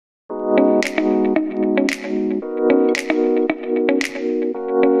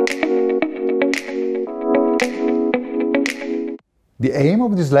The aim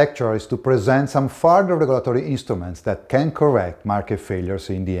of this lecture is to present some further regulatory instruments that can correct market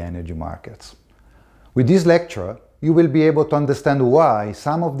failures in the energy markets. With this lecture, you will be able to understand why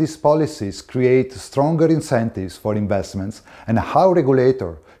some of these policies create stronger incentives for investments and how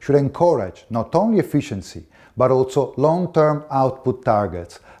regulators should encourage not only efficiency, but also long-term output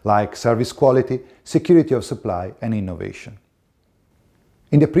targets like service quality, security of supply, and innovation.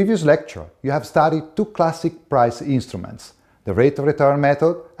 In the previous lecture, you have studied two classic price instruments, the rate of return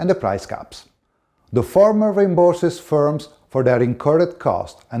method and the price caps. The former reimburses firms for their incurred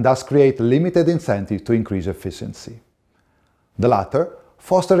cost and thus create limited incentive to increase efficiency. The latter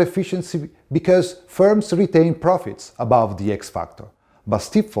fosters efficiency because firms retain profits above the X factor, but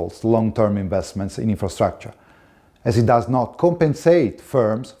stifles long-term investments in infrastructure, as it does not compensate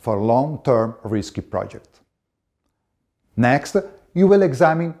firms for long-term risky projects. Next, you will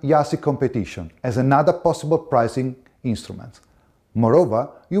examine YASI competition as another possible pricing instrument. Moreover,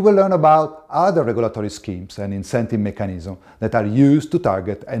 you will learn about other regulatory schemes and incentive mechanisms that are used to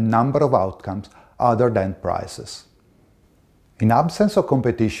target a number of outcomes other than prices. In absence of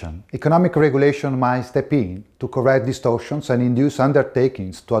competition, economic regulation might step in to correct distortions and induce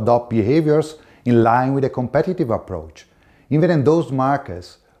undertakings to adopt behaviors in line with a competitive approach, even in those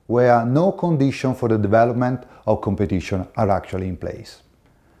markets where no conditions for the development of competition are actually in place.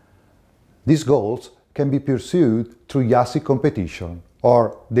 These goals can be pursued through YASI competition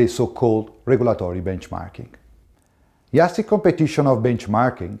or the so-called regulatory benchmarking. YASI competition of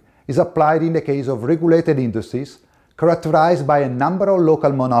benchmarking is applied in the case of regulated industries characterized by a number of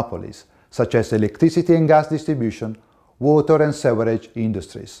local monopolies, such as electricity and gas distribution, water and sewerage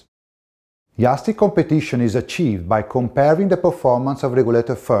industries. YASI competition is achieved by comparing the performance of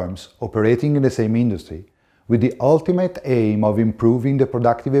regulated firms operating in the same industry with the ultimate aim of improving the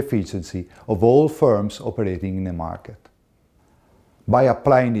productive efficiency of all firms operating in the market. By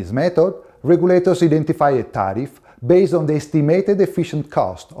applying this method, regulators identify a tariff based on the estimated efficient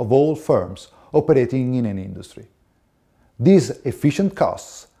cost of all firms operating in an industry. These efficient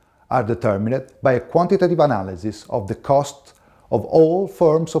costs are determined by a quantitative analysis of the costs of all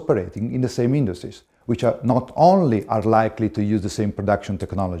firms operating in the same industries, which are not only are likely to use the same production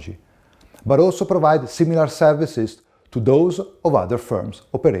technology, but also provide similar services to those of other firms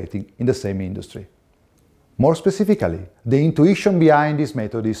operating in the same industry. More specifically, the intuition behind this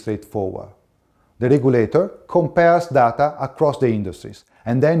method is straightforward. The regulator compares data across the industries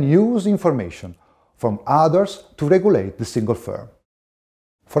and then uses information from others to regulate the single firm.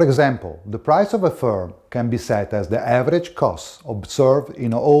 For example, the price of a firm can be set as the average costs observed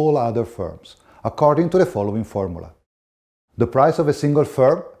in all other firms, according to the following formula. The price of a single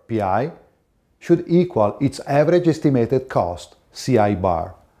firm, PI, should equal its average estimated cost, CI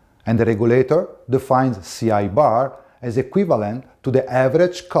bar, and the regulator defines CI bar as equivalent to the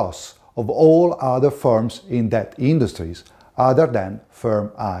average costs of all other firms in that industries other than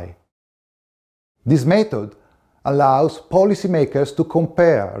firm I. This method allows policymakers to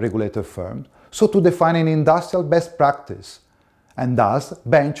compare regulated firms, so to define an industrial best practice, and thus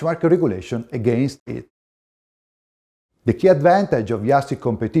benchmark regulation against it. The key advantage of YASI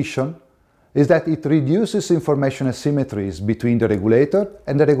competition is that it reduces information asymmetries between the regulator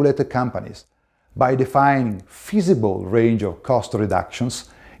and the regulated companies by defining feasible range of cost reductions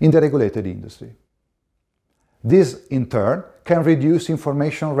in the regulated industry. This, in turn, can reduce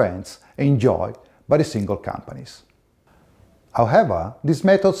information rents enjoyed by the single companies. However, this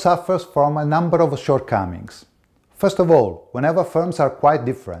method suffers from a number of shortcomings. First of all, whenever firms are quite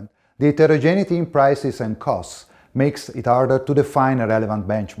different, the heterogeneity in prices and costs makes it harder to define a relevant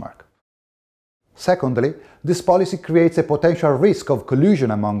benchmark. Secondly, this policy creates a potential risk of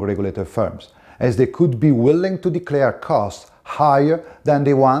collusion among regulated firms, as they could be willing to declare costs higher than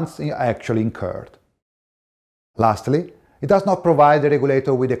the ones actually incurred. Lastly, it does not provide the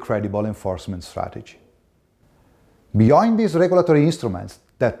regulator with a credible enforcement strategy. Beyond these regulatory instruments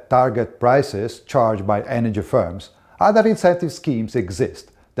that target prices charged by energy firms, other incentive schemes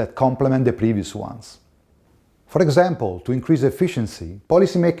exist that complement the previous ones. For example, to increase efficiency,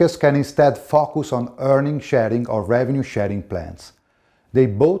 policymakers can instead focus on earnings sharing or revenue sharing plans. They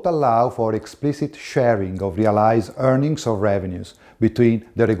both allow for explicit sharing of realized earnings or revenues between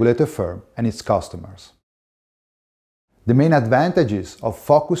the regulated firm and its customers. The main advantages of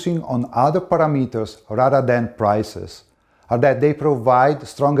focusing on other parameters rather than prices are that they provide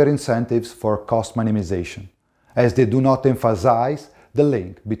stronger incentives for cost minimization, as they do not emphasize the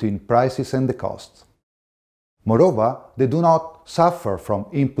link between prices and the costs. Moreover, they do not suffer from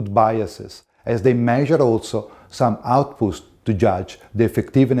input biases, as they measure also some outputs to judge the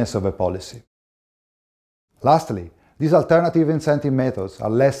effectiveness of a policy. Lastly, these alternative incentive methods are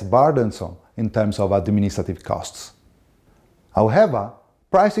less burdensome in terms of administrative costs. However,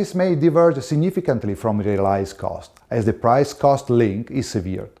 prices may diverge significantly from realized cost, as the price-cost link is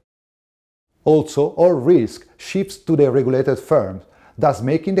severed. Also, all risk shifts to the regulated firms, thus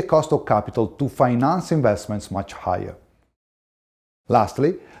making the cost of capital to finance investments much higher.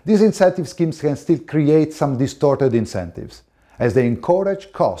 Lastly, these incentive schemes can still create some distorted incentives. As they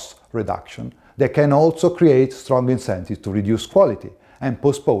encourage cost reduction, they can also create strong incentives to reduce quality and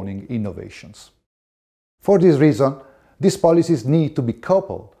postponing innovations. For this reason, these policies need to be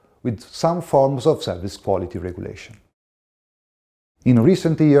coupled with some forms of service quality regulation. In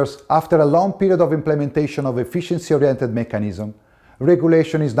recent years, after a long period of implementation of efficiency-oriented mechanisms,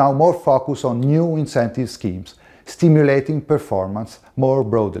 regulation is now more focused on new incentive schemes, stimulating performance more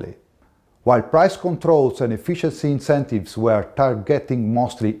broadly. While price controls and efficiency incentives were targeting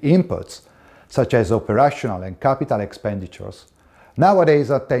mostly inputs, such as operational and capital expenditures, nowadays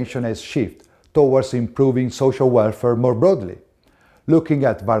attention has shifted towards improving social welfare more broadly, looking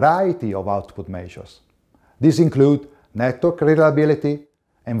at a variety of output measures. These include network reliability,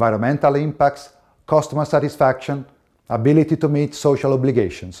 environmental impacts, customer satisfaction, ability to meet social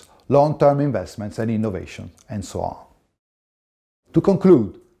obligations, long-term investments and innovation, and so on. To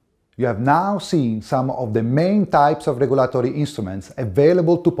conclude, you have now seen some of the main types of regulatory instruments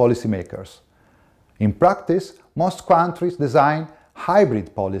available to policymakers. In practice, most countries design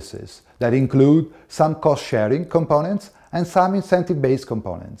hybrid policies that include some cost-sharing components and some incentive-based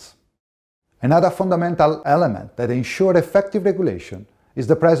components. Another fundamental element that ensures effective regulation is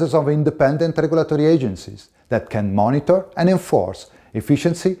the presence of independent regulatory agencies that can monitor and enforce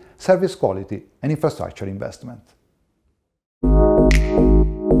efficiency, service quality, and infrastructure investment.